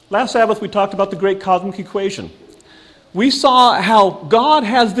Last Sabbath we talked about the great cosmic equation. We saw how God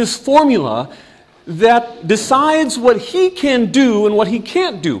has this formula that decides what He can do and what He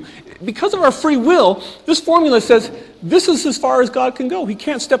can't do. Because of our free will, this formula says this is as far as God can go. He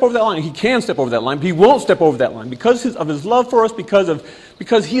can't step over that line. He can step over that line, but He won't step over that line. Because of His love for us,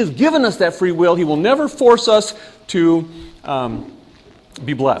 because He has given us that free will, He will never force us to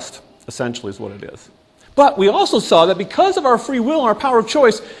be blessed, essentially is what it is. But we also saw that because of our free will and our power of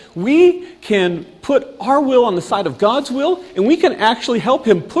choice, we can put our will on the side of God's will, and we can actually help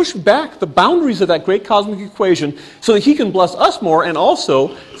Him push back the boundaries of that great cosmic equation so that He can bless us more, and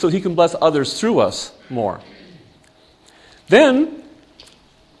also so He can bless others through us more. Then,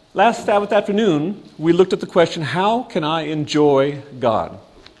 last Sabbath afternoon, we looked at the question, how can I enjoy God?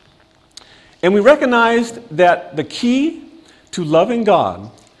 And we recognized that the key to loving God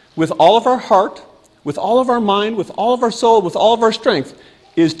with all of our heart, with all of our mind, with all of our soul, with all of our strength,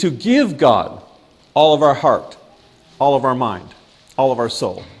 is to give God all of our heart, all of our mind, all of our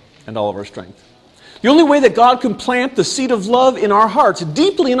soul, and all of our strength. The only way that God can plant the seed of love in our hearts,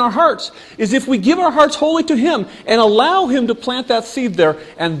 deeply in our hearts, is if we give our hearts wholly to Him and allow Him to plant that seed there,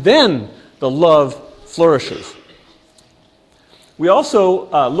 and then the love flourishes. We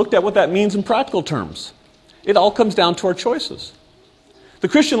also looked at what that means in practical terms. It all comes down to our choices. The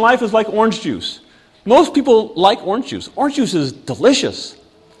Christian life is like orange juice. Most people like orange juice. Orange juice is delicious.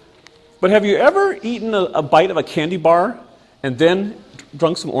 But have you ever eaten a bite of a candy bar and then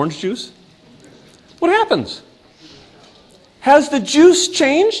drunk some orange juice? What happens? Has the juice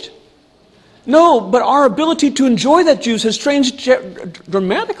changed? No, but our ability to enjoy that juice has changed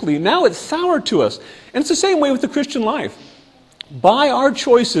dramatically. Now it's sour to us. And it's the same way with the Christian life. By our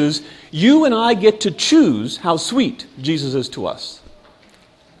choices, you and I get to choose how sweet Jesus is to us.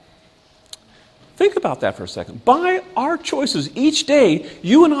 Think about that for a second. By our choices, each day,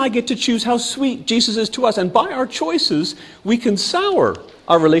 you and I get to choose how sweet Jesus is to us. And by our choices, we can sour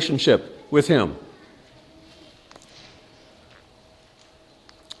our relationship with Him.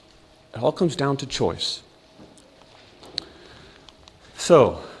 It all comes down to choice.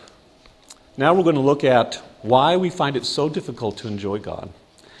 So, now we're going to look at why we find it so difficult to enjoy God.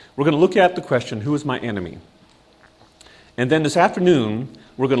 We're going to look at the question, who is my enemy? And then this afternoon,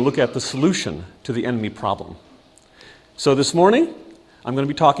 we're going to look at the solution to the enemy problem. So this morning, I'm going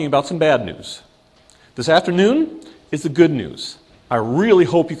to be talking about some bad news. This afternoon is the good news. I really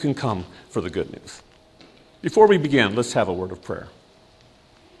hope you can come for the good news. Before we begin, let's have a word of prayer.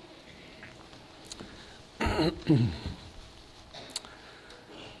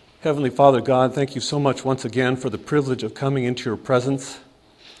 Heavenly Father God, thank you so much once again for the privilege of coming into your presence,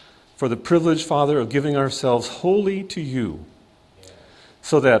 for the privilege, Father, of giving ourselves wholly to you,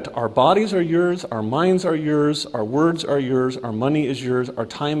 so that our bodies are yours, our minds are yours, our words are yours, our money is yours, our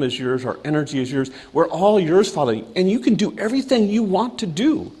time is yours, our energy is yours. We're all yours, Father, and you can do everything you want to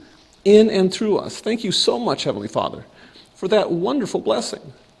do in and through us. Thank you so much, Heavenly Father, for that wonderful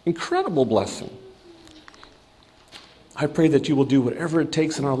blessing, incredible blessing. I pray that you will do whatever it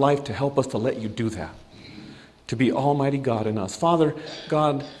takes in our life to help us to let you do that, to be Almighty God in us. Father,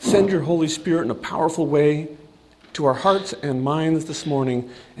 God, send your Holy Spirit in a powerful way to our hearts and minds this morning,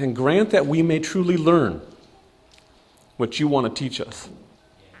 and grant that we may truly learn what you want to teach us,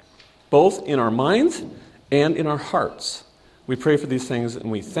 both in our minds and in our hearts. We pray for these things,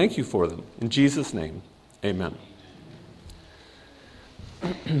 and we thank you for them. In Jesus' name, amen.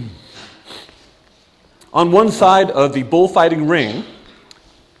 On one side of the bullfighting ring,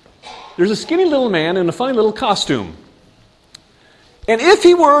 there's a skinny little man in a funny little costume. And if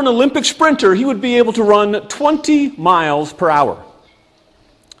he were an Olympic sprinter, he would be able to run 20 miles per hour.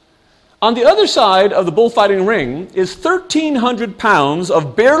 On the other side of the bullfighting ring is 1,300 pounds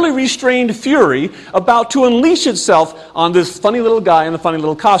of barely restrained fury about to unleash itself on this funny little guy in the funny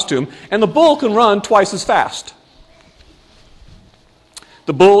little costume, and the bull can run twice as fast.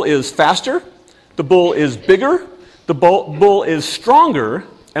 The bull is faster, the bull is bigger, the bull is stronger,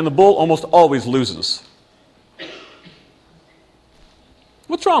 and the bull almost always loses.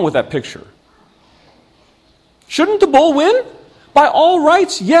 What's wrong with that picture? Shouldn't the bull win? By all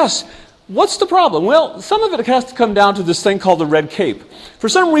rights, yes. What's the problem? Well, some of it has to come down to this thing called the red cape. For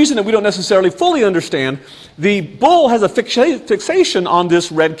some reason that we don't necessarily fully understand, the bull has a fixation on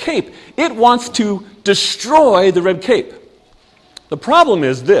this red cape. It wants to destroy the red cape. The problem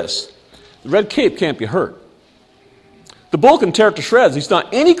is this: the red cape can't be hurt. The bull can tear it to shreds. He's not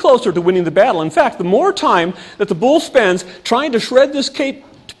any closer to winning the battle. In fact, the more time that the bull spends trying to shred this cape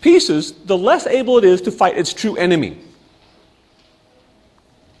to pieces, the less able it is to fight its true enemy.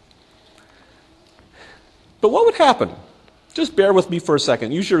 But what would happen Just bear with me for a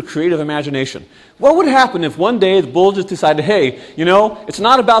second. Use your creative imagination. What would happen if one day the bull just decided, hey, it's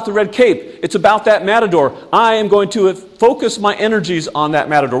not about the red cape. It's about that matador. I am going to focus my energies on that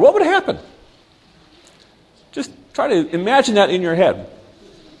matador. What would happen? Just try to imagine that in your head.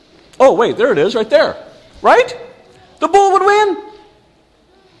 Oh, wait, there it is right there. Right? The bull would win.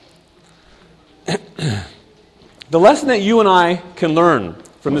 The lesson that you and I can learn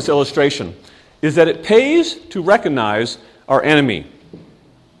from this illustration is that it pays to recognize our enemy.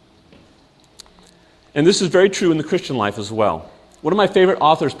 And this is very true in the Christian life as well. One of my favorite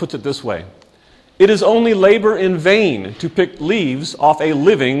authors puts it this way: it is only labor in vain to pick leaves off a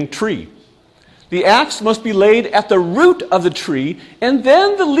living tree. The axe must be laid at the root of the tree, and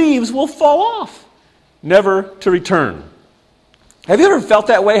then the leaves will fall off, never to return. Have you ever felt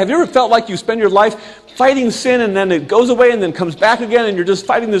that way? Have you ever felt like you spend your life fighting sin and then it goes away and then comes back again and you're just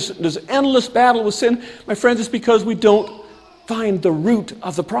fighting this endless battle with sin? My friends, it's because we don't find the root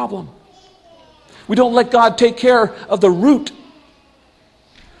of the problem. We don't let God take care of the root.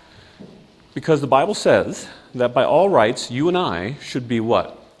 Because the Bible says that by all rights, you and I should be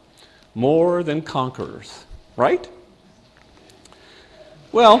what? More than conquerors. Right?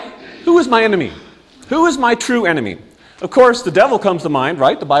 Well, who is my enemy? Who is my true enemy? Of course, the devil comes to mind,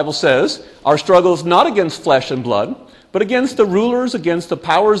 right? The Bible says our struggle is not against flesh and blood, but against the rulers, against the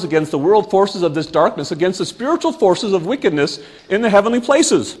powers, against the world forces of this darkness, against the spiritual forces of wickedness in the heavenly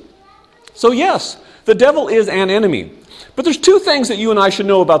places. So yes, the devil is an enemy. But there's two things that you and I should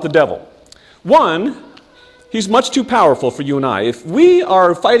know about the devil. One, he's much too powerful for you and I. If we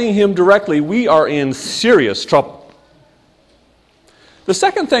are fighting him directly, we are in serious trouble. The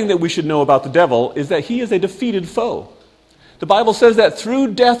second thing that we should know about the devil is that he is a defeated foe. The Bible says that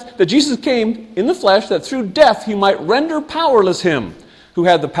through death, that Jesus came in the flesh, that through death he might render powerless him who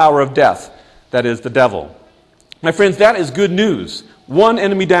had the power of death, that is, the devil. My friends, that is good news. One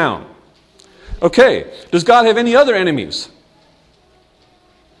enemy down. Okay, does God have any other enemies?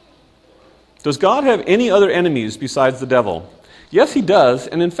 Does God have any other enemies besides the devil? Yes, he does,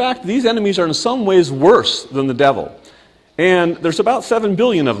 and in fact, these enemies are in some ways worse than the devil. And there's about 7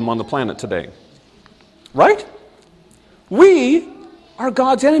 billion of them on the planet today. Right? We are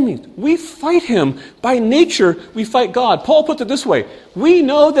God's enemies. We fight him. By nature, we fight God. Paul puts it this way: we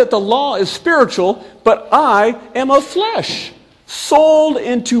know that the law is spiritual, but I am of flesh, sold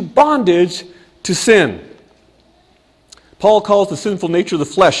into bondage to sin. Paul calls the sinful nature the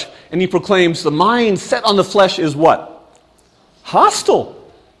flesh, and he proclaims the mind set on the flesh is what? Hostile.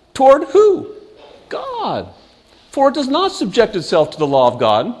 Toward who? God. For it does not subject itself to the law of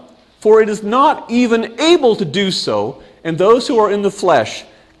God, for it is not even able to do so, and those who are in the flesh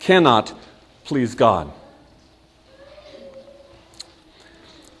cannot please God.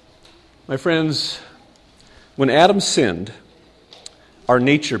 My friends, when Adam sinned, our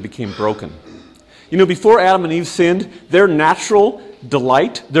nature became broken. Before Adam and Eve sinned, their natural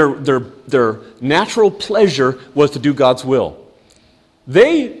delight, their natural pleasure was to do God's will.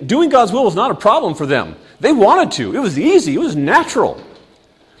 Doing God's will was not a problem for them. They wanted to. It was easy. It was natural.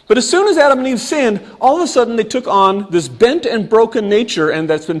 But as soon as Adam and Eve sinned, all of a sudden they took on this bent and broken nature, and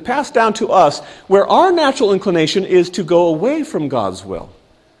that's been passed down to us, where our natural inclination is to go away from God's will.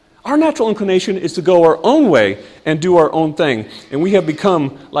 Our natural inclination is to go our own way and do our own thing. And we have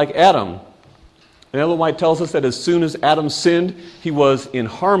become like Adam. And Ellen White tells us that as soon as Adam sinned, he was in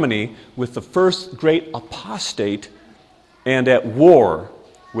harmony with the first great apostate and at war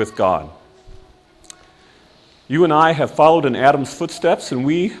with God. You and I have followed in Adam's footsteps, and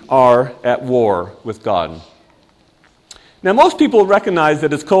we are at war with God. Now, most people recognize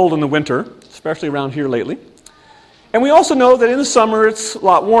that it's cold in the winter, especially around here lately. And we also know that in the summer it's a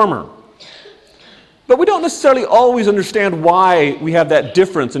lot warmer. But we don't necessarily always understand why we have that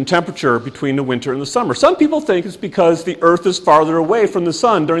difference in temperature between the winter and the summer. Some people think it's because the earth is farther away from the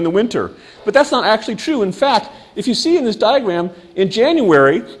sun during the winter. But that's not actually true. In fact, if you see in this diagram, in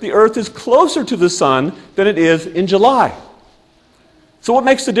January, the earth is closer to the sun than it is in July. So what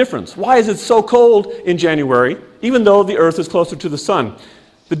makes the difference? Why is it so cold in January, even though the earth is closer to the sun?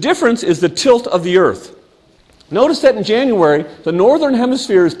 The difference is the tilt of the earth. Notice that in January, the northern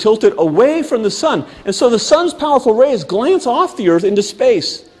hemisphere is tilted away from the sun, and so the sun's powerful rays glance off the earth into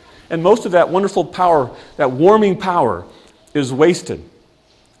space, and most of that wonderful power, that warming power, is wasted.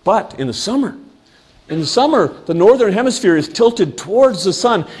 But in the summer, the northern hemisphere is tilted towards the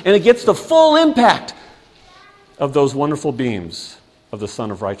sun, and it gets the full impact of those wonderful beams of the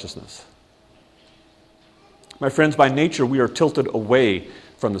sun of righteousness. My friends, by nature, we are tilted away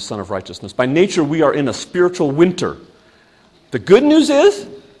from the sun of righteousness. By nature, we are in a spiritual winter. The good news is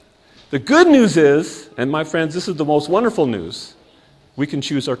The good news is, and my friends, this is the most wonderful news, we can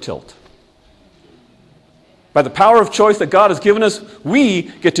choose our tilt. By the power of choice that God has given us, we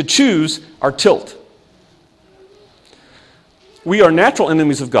get to choose our tilt. We are natural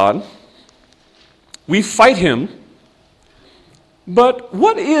enemies of God. We fight Him. But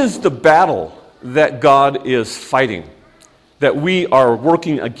what is the battle that God is fighting, that we are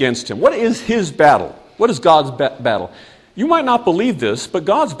working against Him? What is His battle? What is God's battle? You might not believe this, but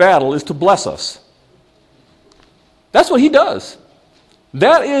God's battle is to bless us. That's what He does.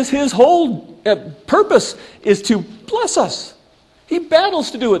 That is His whole purpose, is to bless us. He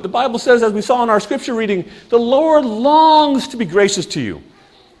battles to do it. The Bible says, as we saw in our scripture reading, the Lord longs to be gracious to you.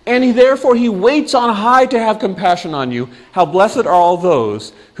 And therefore He waits on high to have compassion on you. How blessed are all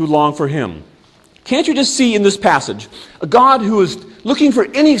those who long for Him. Can't you just see in this passage a God who is looking for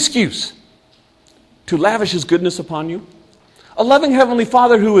any excuse to lavish His goodness upon you? A loving Heavenly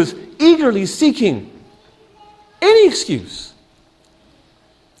Father who is eagerly seeking any excuse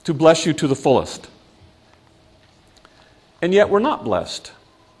to bless you to the fullest. And yet we're not blessed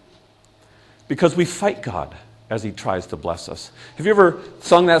because we fight God as He tries to bless us. Have you ever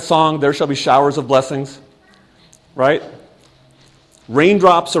sung that song, "There Shall Be Showers of Blessings"? Right?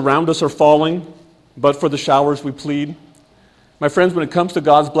 Raindrops around us are falling, but for the showers we plead. My friends, when it comes to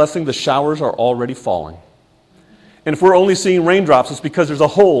God's blessing, the showers are already falling. And if we're only seeing raindrops, it's because there's a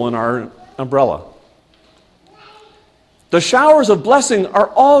hole in our umbrella. The showers of blessing are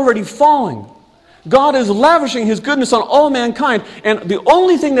already falling. God is lavishing His goodness on all mankind, and the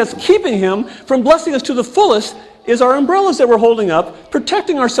only thing that's keeping Him from blessing us to the fullest is our umbrellas that we're holding up,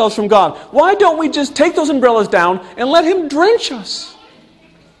 protecting ourselves from God. Why don't we just take those umbrellas down and let Him drench us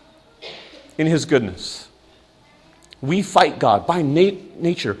in His goodness? We fight God. By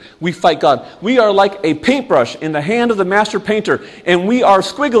nature, we fight God. We are like a paintbrush in the hand of the master painter, and we are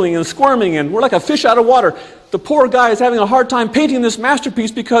squiggling and squirming, and we're like a fish out of water. The poor guy is having a hard time painting this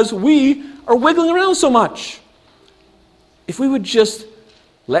masterpiece because we are wiggling around so much. If we would just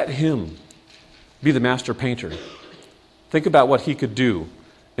let Him be the master painter, think about what He could do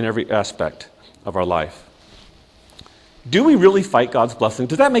in every aspect of our life. Do we really fight God's blessing?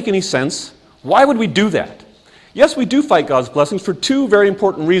 Does that make any sense? Why would we do that? Yes, we do fight God's blessings for two very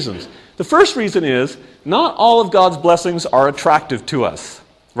important reasons. The first reason is not all of God's blessings are attractive to us,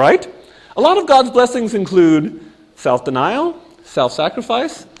 right? A lot of God's blessings include self-denial,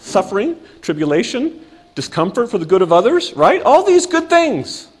 self-sacrifice, suffering, tribulation, discomfort for the good of others, right? All these good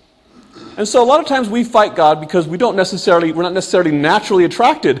things. And so a lot of times we fight God because we're not necessarily naturally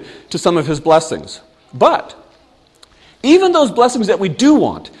attracted to some of His blessings. But even those blessings that we do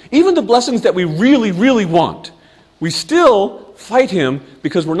want, even the blessings that we really, really want, we still fight Him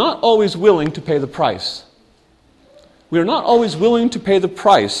because we're not always willing to pay the price. We are not always willing to pay the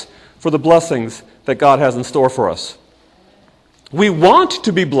price for the blessings that God has in store for us. We want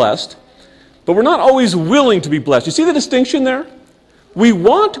to be blessed, but we're not always willing to be blessed. You see the distinction there? We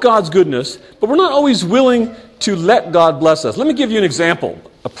want God's goodness, but we're not always willing to let God bless us. Let me give you an example,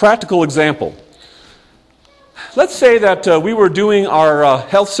 a practical example. Let's say that we were doing our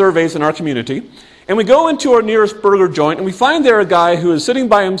health surveys in our community, and we go into our nearest burger joint, and we find there a guy who is sitting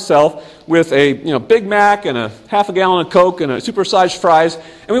by himself with a Big Mac and a half a gallon of Coke and a supersized fries,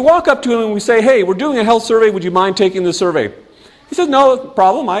 and we walk up to him and we say, "Hey, we're doing a health survey. Would you mind taking the survey?" He says, "No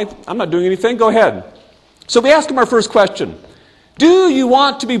problem. I'm not doing anything. Go ahead." So we ask him our first question. "Do you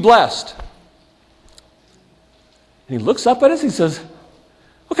want to be blessed?" And he looks up at us and he says,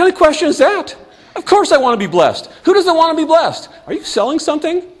 "What kind of question is that? Of course I want to be blessed. Who doesn't want to be blessed? Are you selling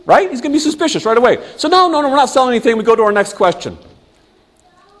something?" Right? He's going to be suspicious right away. So no, we're not selling anything. We go to our next question.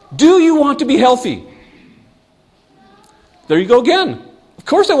 "Do you want to be healthy?" There you go again. Of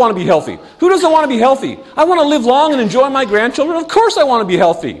course I want to be healthy. Who doesn't want to be healthy? I want to live long and enjoy my grandchildren. Of course I want to be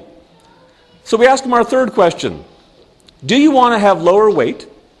healthy. So we ask him our third question. "Do you want to have lower weight,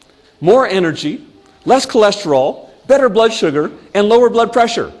 more energy, less cholesterol, better blood sugar, and lower blood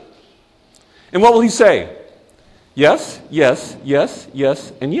pressure?" And what will he say? Yes, yes, yes,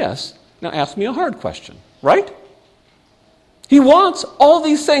 yes, and yes. Now ask me a hard question, right? He wants all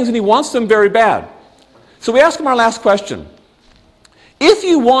these things, and he wants them very bad. So we ask him our last question. If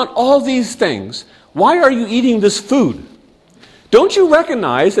you want all these things, why are you eating this food? Don't you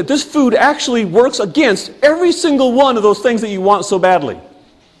recognize that this food actually works against every single one of those things that you want so badly?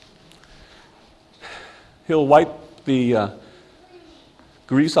 He'll wipe the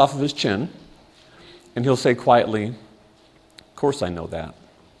grease off of his chin, and he'll say quietly, "Of course I know that.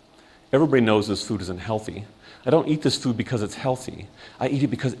 Everybody knows this food isn't healthy. I don't eat this food because it's healthy. I eat it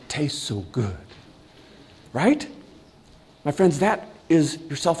because it tastes so good." Right? My friends, that is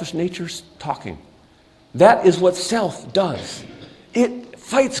your selfish nature talking. That is what self does. It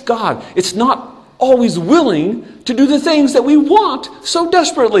fights God. It's not always willing to do the things that we want so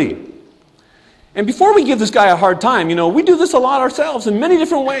desperately. And before we give this guy a hard time, we do this a lot ourselves in many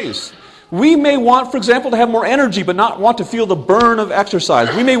different ways. We may want, for example, to have more energy, but not want to feel the burn of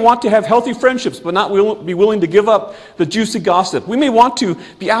exercise. We may want to have healthy friendships, but not be willing to give up the juicy gossip. We may want to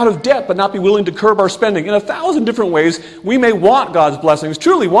be out of debt, but not be willing to curb our spending. In 1,000 different ways, we may want God's blessings,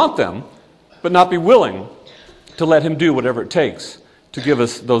 truly want them, but not be willing to let Him do whatever it takes to give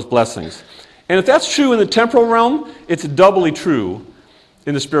us those blessings. And if that's true in the temporal realm, it's doubly true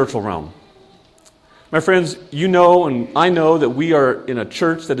in the spiritual realm. My friends, you know and I know that we are in a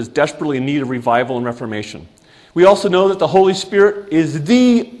church that is desperately in need of revival and reformation. We also know that the Holy Spirit is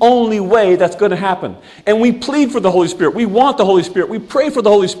the only way that's going to happen. And we plead for the Holy Spirit. We want the Holy Spirit. We pray for the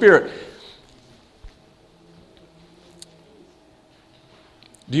Holy Spirit.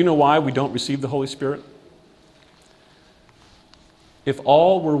 Do you know why we don't receive the Holy Spirit? If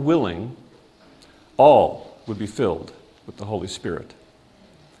all were willing, all would be filled with the Holy Spirit.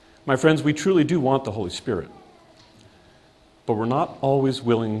 My friends, we truly do want the Holy Spirit, but we're not always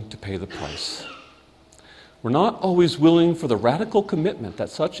willing to pay the price. We're not always willing for the radical commitment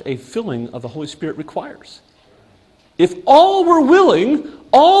that such a filling of the Holy Spirit requires. If all were willing,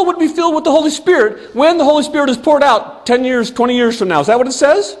 all would be filled with the Holy Spirit when the Holy Spirit is poured out 10 years, 20 years from now. Is that what it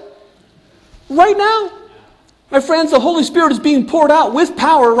says? Right now. My friends, the Holy Spirit is being poured out with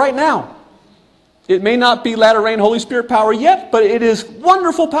power right now. It may not be latter rain Holy Spirit power yet, but it is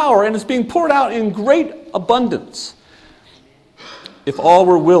wonderful power, and it's being poured out in great abundance. If all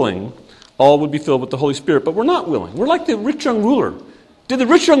were willing, all would be filled with the Holy Spirit, but we're not willing. We're like the rich young ruler. Did the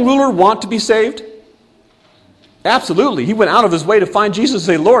rich young ruler want to be saved? Absolutely. He went out of his way to find Jesus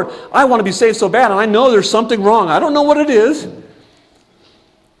and say, Lord, I want to be saved so bad, and I know there's something wrong. I don't know what it is.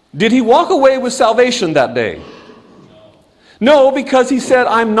 Did he walk away with salvation that day? No, because he said,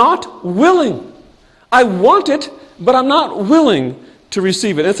 I'm not willing. I want it, but I'm not willing to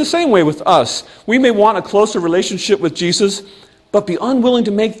receive it. It's the same way with us. We may want a closer relationship with Jesus, but be unwilling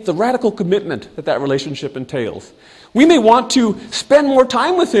to make the radical commitment that that relationship entails. We may want to spend more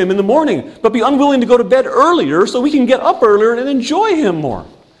time with Him in the morning, but be unwilling to go to bed earlier so we can get up earlier and enjoy Him more.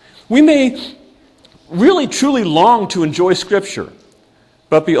 We may really truly long to enjoy Scripture,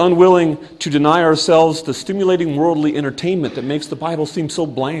 but be unwilling to deny ourselves the stimulating worldly entertainment that makes the Bible seem so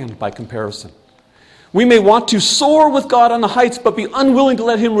bland by comparison. We may want to soar with God on the heights, but be unwilling to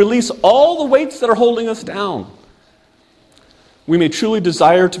let Him release all the weights that are holding us down. We may truly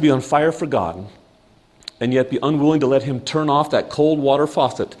desire to be on fire for God, and yet be unwilling to let Him turn off that cold water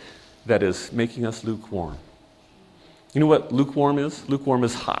faucet that is making us lukewarm. You know what lukewarm is? Lukewarm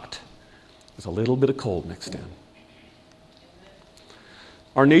is hot. There's a little bit of cold mixed in.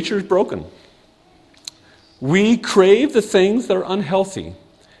 Our nature is broken. We crave the things that are unhealthy.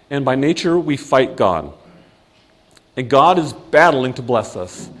 And by nature, we fight God. And God is battling to bless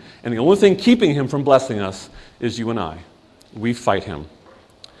us. And the only thing keeping Him from blessing us is you and I. We fight Him.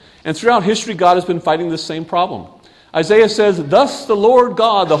 And throughout history, God has been fighting this same problem. Isaiah says, thus the Lord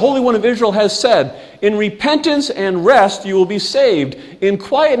God, the Holy One of Israel, has said, in repentance and rest you will be saved. In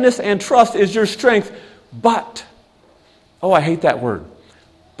quietness and trust is your strength. But, oh, I hate that word.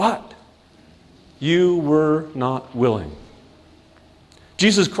 But you were not willing.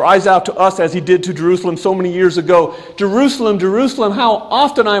 Jesus cries out to us as He did to Jerusalem so many years ago, Jerusalem, Jerusalem, how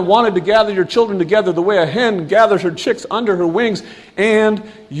often I wanted to gather your children together the way a hen gathers her chicks under her wings, and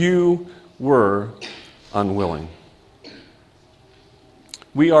you were unwilling.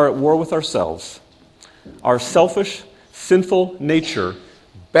 We are at war with ourselves. Our selfish, sinful nature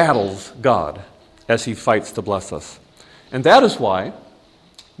battles God as He fights to bless us. And that is why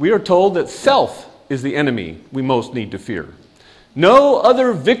we are told that self is the enemy we most need to fear. No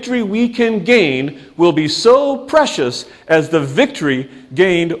other victory we can gain will be so precious as the victory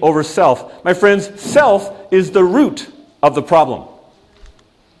gained over self. My friends, self is the root of the problem.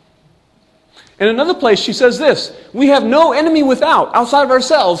 In another place, she says this, we have no enemy outside of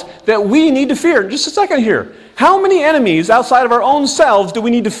ourselves, that we need to fear. Just a second here. How many enemies outside of our own selves do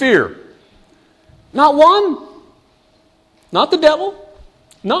we need to fear? Not one. Not the devil.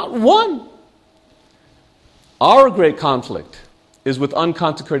 Not one. Our great conflict is with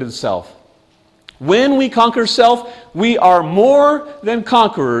unconsecrated self. When we conquer self, we are more than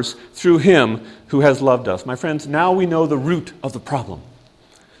conquerors through Him who has loved us. My friends, now we know the root of the problem.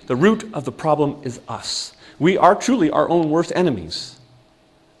 The root of the problem is us. We are truly our own worst enemies.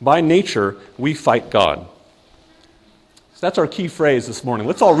 By nature, we fight God. So that's our key phrase this morning.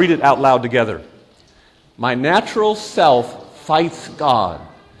 Let's all read it out loud together. My natural self fights God.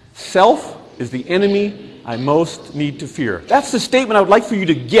 Self is the enemy I most need to fear. That's the statement I would like for you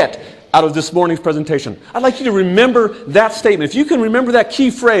to get out of this morning's presentation. I'd like you to remember that statement. If you can remember that key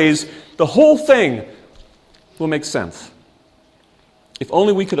phrase, the whole thing will make sense. If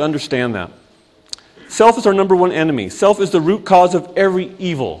only we could understand that. Self is our number one enemy. Self is the root cause of every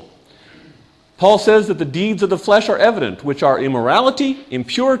evil. Paul says that the deeds of the flesh are evident, which are immorality,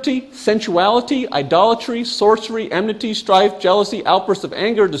 impurity, sensuality, idolatry, sorcery, enmity, strife, jealousy, outbursts of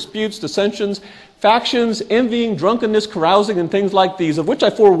anger, disputes, dissensions, factions, envying, drunkenness, carousing, and things like these, of which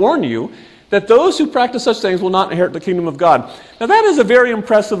I forewarn you, that those who practice such things will not inherit the kingdom of God. Now that is a very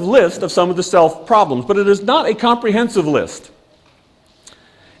impressive list of some of the self problems, but it is not a comprehensive list.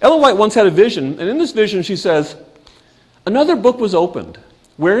 Ellen White once had a vision, and in this vision she says, "Another book was opened,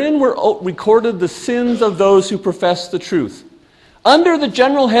 wherein were recorded the sins of those who profess the truth. Under the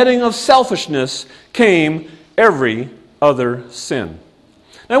general heading of selfishness came every other sin."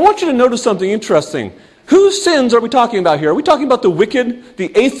 Now I want you to notice something interesting. Whose sins are we talking about here? Are we talking about the wicked,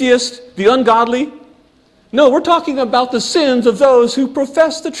 the atheist, the ungodly? No, we're talking about the sins of those who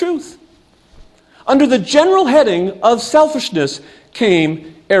profess the truth. Under the general heading of selfishness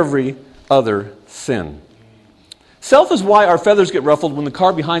came every other sin. Self is why our feathers get ruffled when the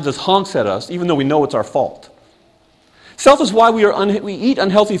car behind us honks at us, even though we know it's our fault. Self is why we eat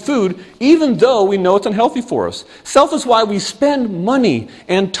unhealthy food, even though we know it's unhealthy for us. Self is why we spend money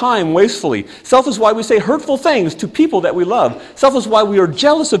and time wastefully. Self is why we say hurtful things to people that we love. Self is why we are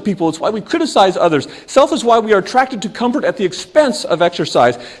jealous of people. It's why we criticize others. Self is why we are attracted to comfort at the expense of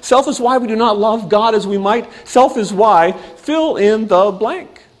exercise. Self is why we do not love God as we might. Self is why, fill in the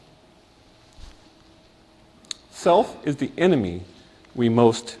blank. Self is the enemy we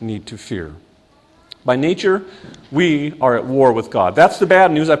most need to fear. By nature, we are at war with God. That's the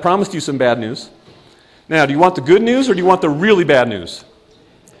bad news. I promised you some bad news. Now, do you want the good news or do you want the really bad news?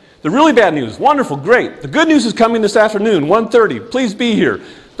 The really bad news. Wonderful, great. The good news is coming this afternoon, 1:30. Please be here.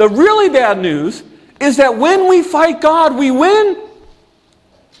 The really bad news is that when we fight God, we win.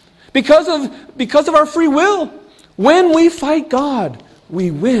 Because of our free will. When we fight God,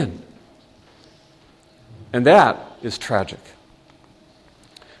 we win. And that is tragic.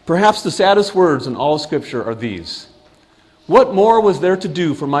 Perhaps the saddest words in all of Scripture are these: "What more was there to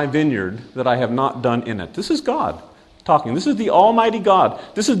do for my vineyard that I have not done in it?" This is God talking. This is the Almighty God.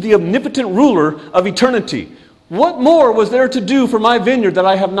 This is the omnipotent ruler of eternity. What more was there to do for my vineyard that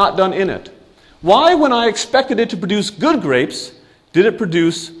I have not done in it? Why, when I expected it to produce good grapes, did it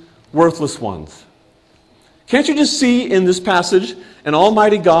produce worthless ones? Can't you just see in this passage an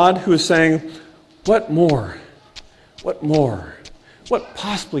Almighty God who is saying, what more? What more? What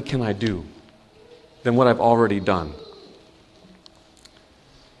possibly can I do than what I've already done?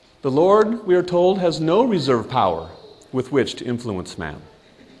 The Lord, we are told, has no reserve power with which to influence man.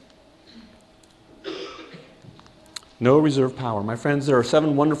 No reserve power. My friends, there are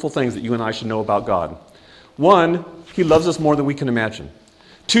 7 wonderful things that you and I should know about God. 1, He loves us more than we can imagine.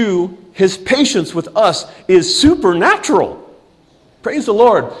 2, His patience with us is supernatural. Praise the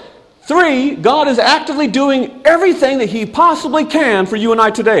Lord. 3, God is actively doing everything that He possibly can for you and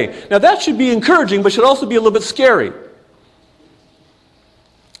I today. Now that should be encouraging, but should also be a little bit scary.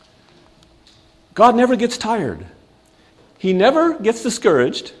 God never gets tired. He never gets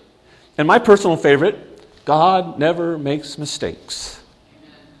discouraged. And my personal favorite, God never makes mistakes.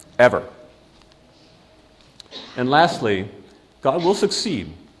 Ever. And lastly, God will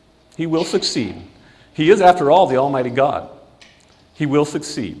succeed. He will succeed. He is, after all, the Almighty God. He will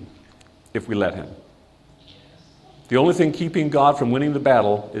succeed if we let Him. The only thing keeping God from winning the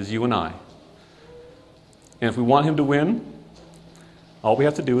battle is you and I. And if we want Him to win, all we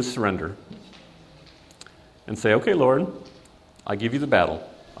have to do is surrender and say, okay, Lord, I give you the battle.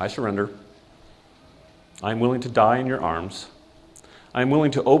 I surrender. I'm willing to die in your arms. I'm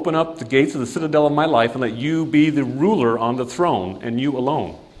willing to open up the gates of the citadel of my life and let you be the ruler on the throne and you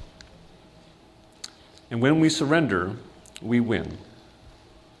alone. And when we surrender, we win.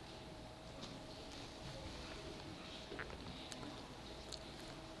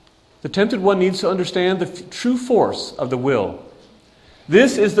 The tempted one needs to understand the true force of the will.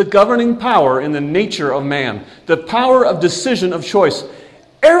 This is the governing power in the nature of man, the power of decision, of choice.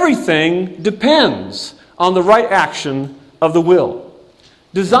 Everything depends on the right action of the will.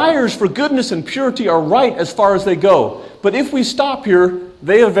 Desires for goodness and purity are right as far as they go, but if we stop here,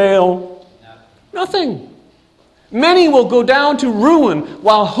 they avail nothing. Many will go down to ruin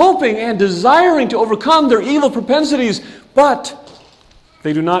while hoping and desiring to overcome their evil propensities, but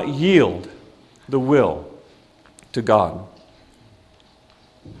they do not yield the will to God.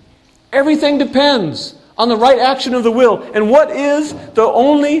 Everything depends on the right action of the will. And what is the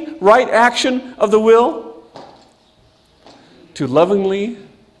only right action of the will? To lovingly,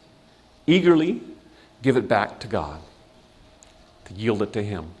 eagerly give it back to God. To yield it to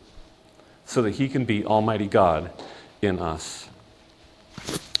Him. So that He can be Almighty God in us.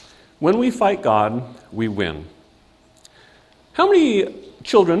 When we fight God, we win. How many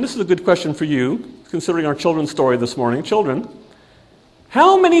children, this is a good question for you, considering our children's story this morning. Children,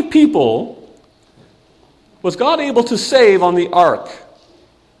 how many people was God able to save on the ark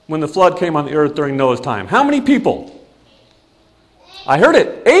when the flood came on the earth during Noah's time? How many people? I heard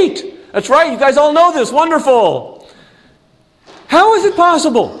it. 8. That's right. You guys all know this. Wonderful. How is it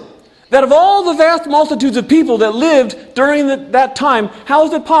possible that of all the vast multitudes of people that lived during that time, how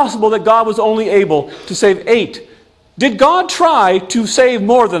is it possible that God was only able to save 8? Did God try to save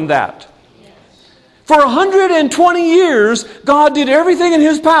more than that? For 120 years, God did everything in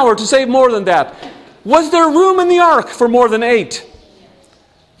His power to save more than that. Was there room in the ark for more than 8?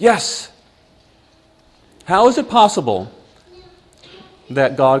 Yes. How is it possible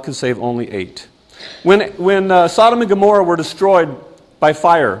that God could save only 8? When Sodom and Gomorrah were destroyed by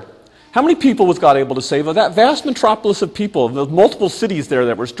fire, how many people was God able to save? Of that vast metropolis of people, the multiple cities there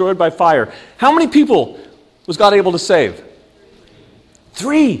that were destroyed by fire, how many people was God able to save?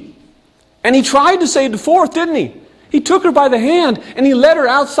 3. And He tried to save the 4th, didn't He? He took her by the hand and He led her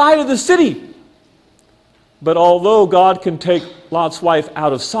outside of the city. But although God can take Lot's wife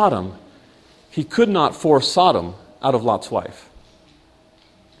out of Sodom, He could not force Sodom out of Lot's wife.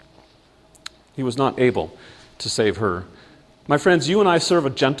 He was not able to save her. My friends, you and I serve a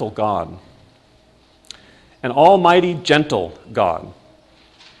gentle God. An almighty, gentle God.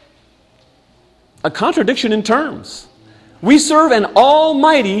 A contradiction in terms. We serve an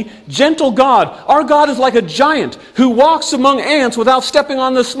almighty, gentle God. Our God is like a giant who walks among ants without stepping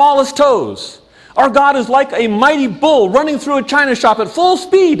on the smallest toes. Our God is like a mighty bull running through a china shop at full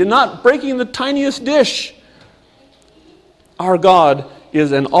speed and not breaking the tiniest dish. Our God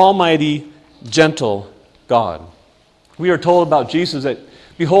is an almighty, gentle God. We are told about Jesus that,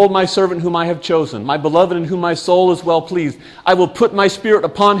 "Behold my servant whom I have chosen, my beloved in whom my soul is well pleased. I will put my spirit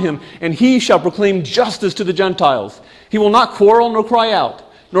upon him, and he shall proclaim justice to the Gentiles. He will not quarrel nor cry out,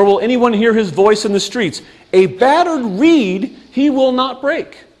 nor will anyone hear his voice in the streets. A battered reed he will not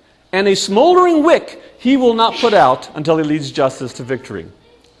break, and a smoldering wick he will not put out until he leads justice to victory."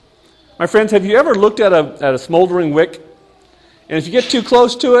 My friends, have you ever looked at a smoldering wick? And if you get too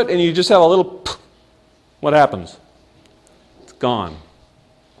close to it and you just have a little, what happens? It's gone.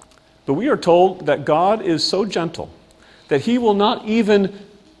 But we are told that God is so gentle that He will not even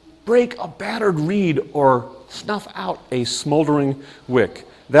break a battered reed or snuff out a smoldering wick.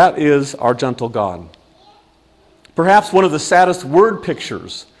 That is our gentle God. Perhaps one of the saddest word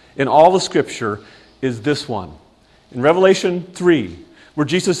pictures in all the Scripture is this one. In Revelation 3, where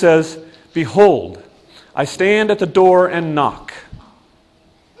Jesus says, "Behold, I stand at the door and knock."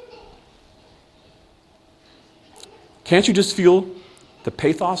 Can't you just feel the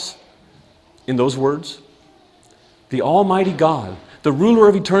pathos in those words? The Almighty God, the ruler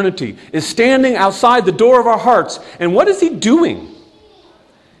of eternity, is standing outside the door of our hearts. And what is He doing?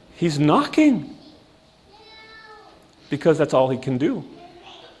 He's knocking. Because that's all He can do.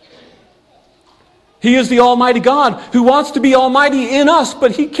 He is the Almighty God who wants to be almighty in us,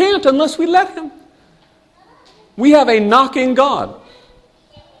 but He can't unless we let Him. We have a knocking God.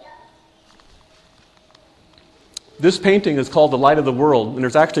 This painting is called The Light of the World, and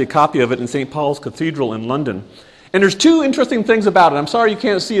there's actually a copy of it in St. Paul's Cathedral in London. And there's 2 interesting things about it. I'm sorry you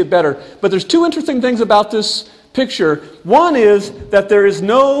can't see it better, but there's 2 interesting things about this picture. One is that there is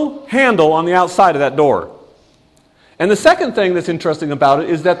no handle on the outside of that door. And the second thing that's interesting about it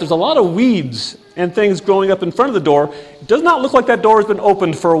is that there's a lot of weeds and things growing up in front of the door. It does not look like that door has been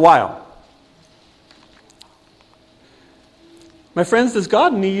opened for a while. My friends, does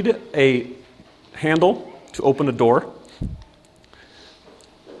God need a handle to open a door?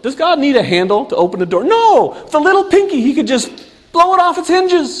 Does God need a handle to open a door? No! The little pinky, He could just blow it off its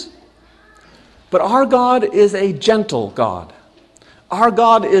hinges. But our God is a gentle God. Our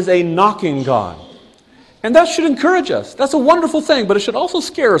God is a knocking God. And that should encourage us. That's a wonderful thing, but it should also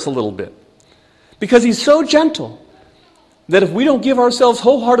scare us a little bit. Because He's so gentle that if we don't give ourselves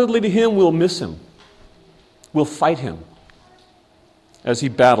wholeheartedly to Him, we'll miss Him. We'll fight Him as He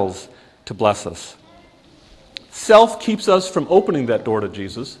battles to bless us. Self keeps us from opening that door to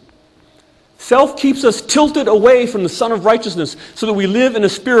Jesus. Self keeps us tilted away from the Son of Righteousness so that we live in a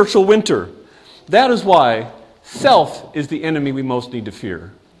spiritual winter. That is why self is the enemy we most need to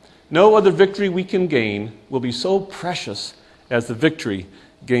fear. No other victory we can gain will be so precious as the victory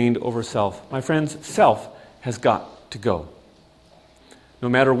gained over self. My friends, self has got to go. No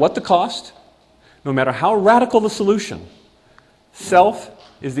matter what the cost, no matter how radical the solution, self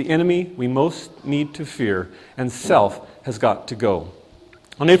is the enemy we most need to fear, and self has got to go.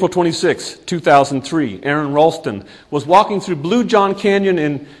 On April 26, 2003, Aaron Ralston was walking through Blue John Canyon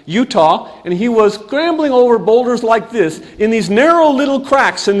in Utah, and he was scrambling over boulders like this in these narrow little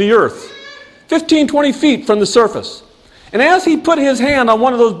cracks in the earth, 15, 20 feet from the surface. And as he put his hand on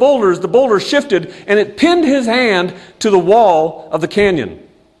one of those boulders, the boulder shifted, and it pinned his hand to the wall of the canyon.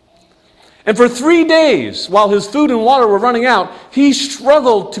 And for 3 days, while his food and water were running out, he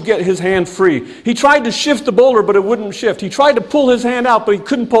struggled to get his hand free. He tried to shift the boulder, but it wouldn't shift. He tried to pull his hand out, but he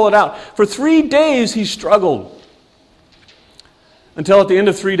couldn't pull it out. For 3 days, he struggled. Until at the end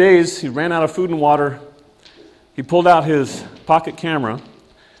of 3 days, he ran out of food and water. He pulled out his pocket camera,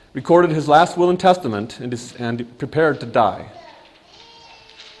 recorded his last will and testament, and prepared to die.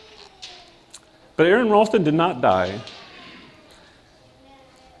 But Aaron Ralston did not die.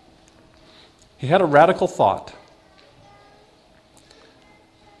 He had a radical thought.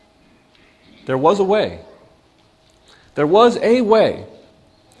 There was a way. There was a way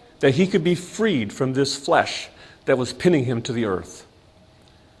that he could be freed from this flesh that was pinning him to the earth.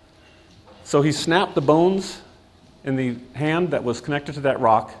 So he snapped the bones in the hand that was connected to that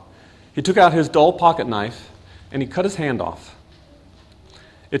rock. He took out his dull pocket knife and he cut his hand off.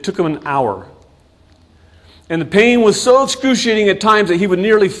 It took him an hour. And the pain was so excruciating at times that he would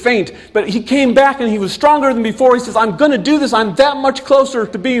nearly faint. But he came back and he was stronger than before. He says, I'm going to do this. I'm that much closer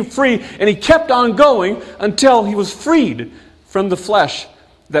to being free. And he kept on going until he was freed from the flesh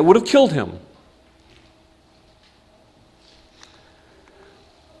that would have killed him.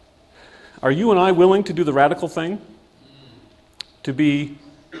 Are you and I willing to do the radical thing? To be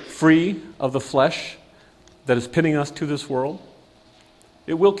free of the flesh that is pinning us to this world?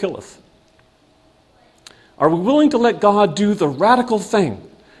 It will kill us. Are we willing to let God do the radical thing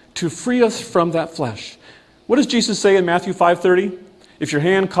to free us from that flesh? What does Jesus say in Matthew 5:30? If your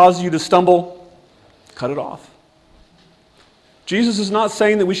hand causes you to stumble, cut it off. Jesus is not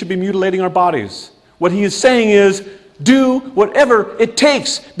saying that we should be mutilating our bodies. What he is saying is, do whatever it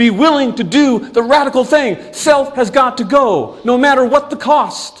takes. Be willing to do the radical thing. Self has got to go, no matter what the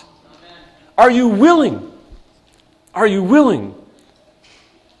cost. Are you willing? Are you willing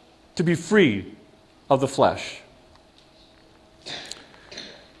to be freed of the flesh?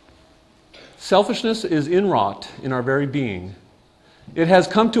 Selfishness is inwrought in our very being. It has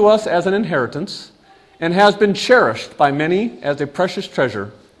come to us as an inheritance and has been cherished by many as a precious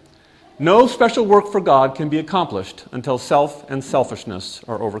treasure. No special work for God can be accomplished until self and selfishness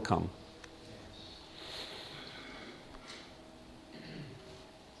are overcome.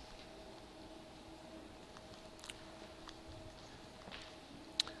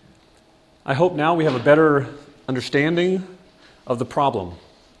 I hope now we have a better understanding of the problem.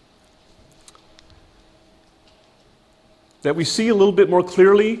 That we see a little bit more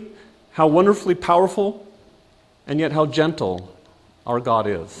clearly how wonderfully powerful and yet how gentle our God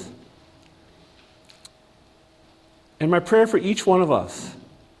is. And my prayer for each one of us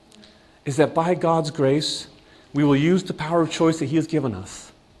is that by God's grace, we will use the power of choice that He has given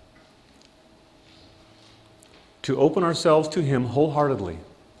us to open ourselves to Him wholeheartedly,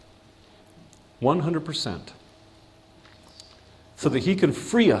 100%, so that He can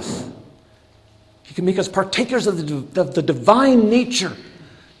free us. He can make us partakers of the divine nature.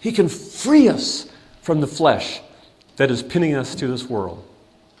 He can free us from the flesh that is pinning us to this world.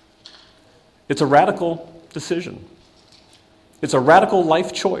 It's a radical decision. It's a radical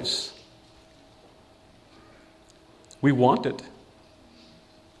life choice. We want it,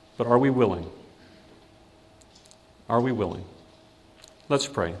 but are we willing? Are we willing? Let's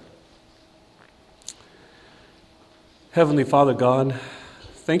pray. Heavenly Father God,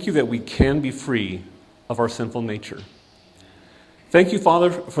 thank you that we can be free of our sinful nature. Thank you, Father,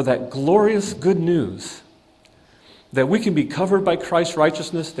 for that glorious good news that we can be covered by Christ's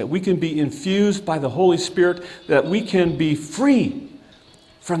righteousness, that we can be infused by the Holy Spirit, that we can be free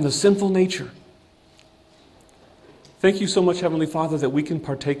from the sinful nature. Thank you so much, Heavenly Father, that we can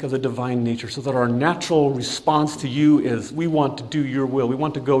partake of the divine nature so that our natural response to you is we want to do your will. We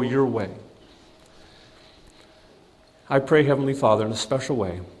want to go your way. I pray, Heavenly Father, in a special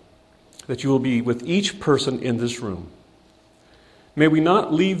way, that you will be with each person in this room. May we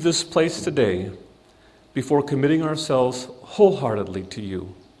not leave this place today before committing ourselves wholeheartedly to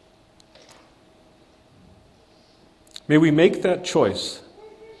you. May we make that choice,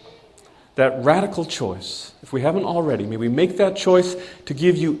 that radical choice. If we haven't already, may we make that choice to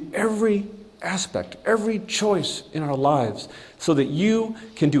give you every aspect, every choice in our lives, so that you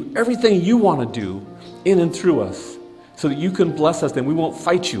can do everything you want to do in and through us, so that you can bless us, and we won't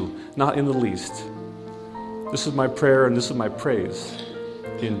fight you, not in the least. This is my prayer and this is my praise.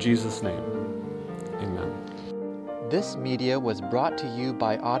 In Jesus' name, amen. This media was brought to you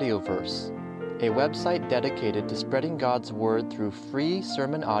by Audioverse, a website dedicated to spreading God's Word through free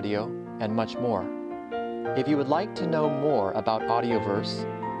sermon audio and much more. If you would like to know more about Audioverse,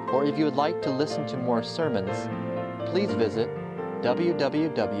 or if you would like to listen to more sermons, please visit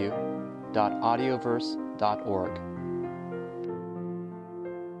www.audioverse.org.